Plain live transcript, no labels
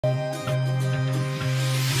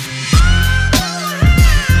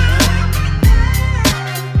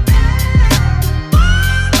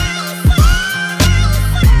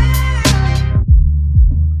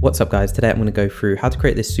What's up guys, today I'm going to go through how to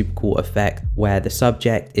create this super cool effect where the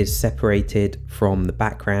subject is separated from the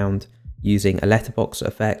background using a letterbox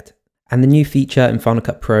effect. And the new feature in Final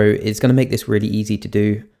Cut Pro is going to make this really easy to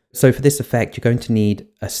do. So for this effect, you're going to need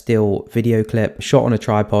a still video clip shot on a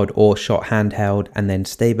tripod or shot handheld and then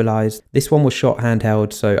stabilized. This one was shot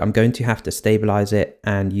handheld, so I'm going to have to stabilize it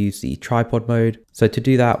and use the tripod mode. So to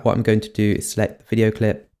do that, what I'm going to do is select the video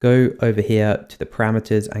clip, go over here to the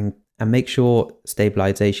parameters and make sure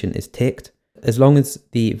stabilization is ticked. As long as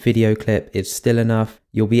the video clip is still enough,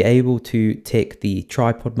 you'll be able to tick the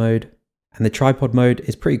tripod mode. And the tripod mode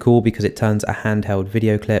is pretty cool because it turns a handheld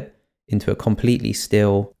video clip into a completely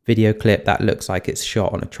still video clip that looks like it's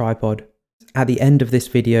shot on a tripod. At the end of this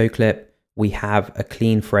video clip, we have a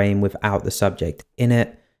clean frame without the subject in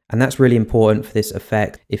it. And that's really important for this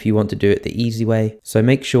effect if you want to do it the easy way. So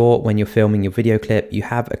make sure when you're filming your video clip, you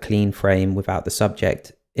have a clean frame without the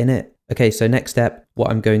subject in it. Okay, so next step, what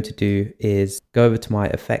I'm going to do is go over to my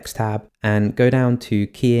effects tab and go down to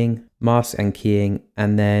keying, mask and keying,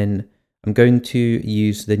 and then I'm going to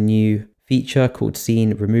use the new feature called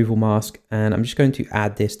scene removal mask, and I'm just going to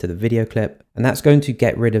add this to the video clip, and that's going to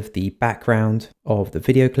get rid of the background of the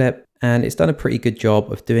video clip. And it's done a pretty good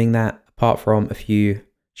job of doing that. Apart from a few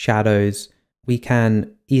shadows, we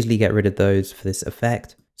can easily get rid of those for this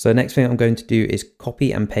effect. So next thing I'm going to do is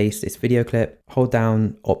copy and paste this video clip, hold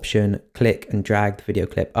down Option, click and drag the video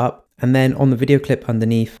clip up. And then on the video clip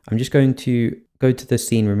underneath, I'm just going to go to the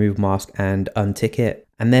scene remove mask and untick it.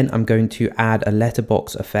 And then I'm going to add a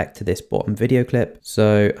letterbox effect to this bottom video clip.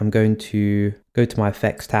 So I'm going to go to my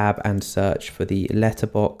effects tab and search for the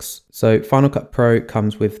letterbox. So Final Cut Pro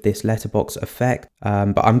comes with this letterbox effect,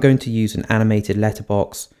 but I'm going to use an animated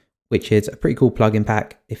letterbox, which is a pretty cool plugin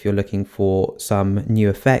pack if you're looking for some new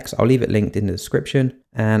effects. I'll leave it linked in the description.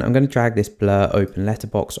 And I'm going to drag this blur open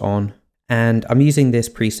letterbox on. And I'm using this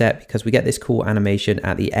preset because we get this cool animation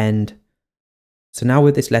at the end. So now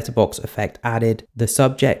with this letterbox effect added, the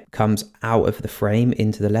subject comes out of the frame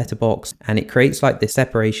into the letterbox and it creates like this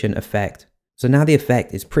separation effect. So now the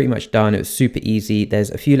effect is pretty much done. It was super easy.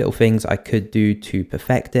 There's a few little things I could do to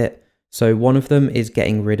perfect it. So one of them is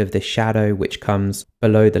getting rid of the shadow which comes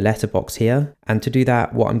below the letterbox here. And to do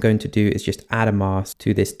that, what I'm going to do is just add a mask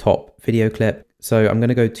to this top video clip. So I'm going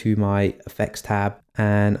to go to my effects tab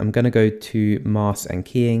and I'm going to go to mask and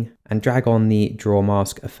keying and drag on the draw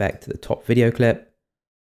mask effect to the top video clip.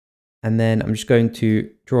 And then I'm just going to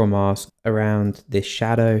draw a mask around this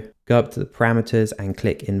shadow, go up to the parameters and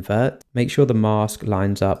click invert. Make sure the mask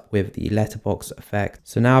lines up with the letterbox effect.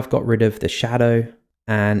 So now I've got rid of the shadow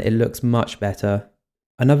and it looks much better.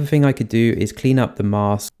 Another thing I could do is clean up the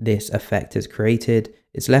mask this effect has created.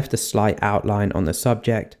 It's left a slight outline on the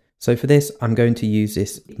subject. So for this, I'm going to use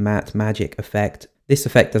this matte magic effect. This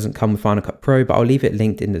effect doesn't come with Final Cut Pro, but I'll leave it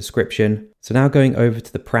linked in the description. So now going over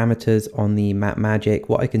to the parameters on the matte magic,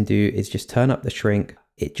 what I can do is just turn up the shrink.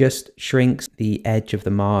 It just shrinks the edge of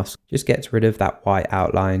the mask, just gets rid of that white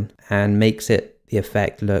outline and makes the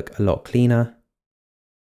effect look a lot cleaner.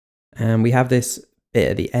 And we have this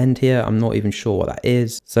bit at the end here. I'm not even sure what that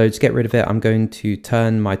is. So to get rid of it, I'm going to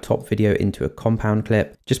turn my top video into a compound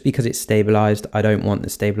clip. Just because it's stabilized, I don't want the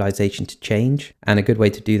stabilization to change. And a good way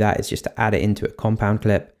to do that is just to add it into a compound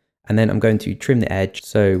clip. And then I'm going to trim the edge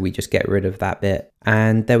so we just get rid of that bit.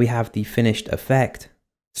 And there we have the finished effect.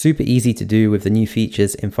 Super easy to do with the new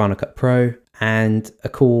features in Final Cut Pro and a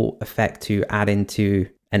cool effect to add into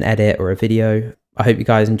an edit or a video. I hope you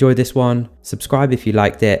guys enjoyed this one. Subscribe if you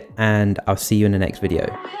liked it, and I'll see you in the next video.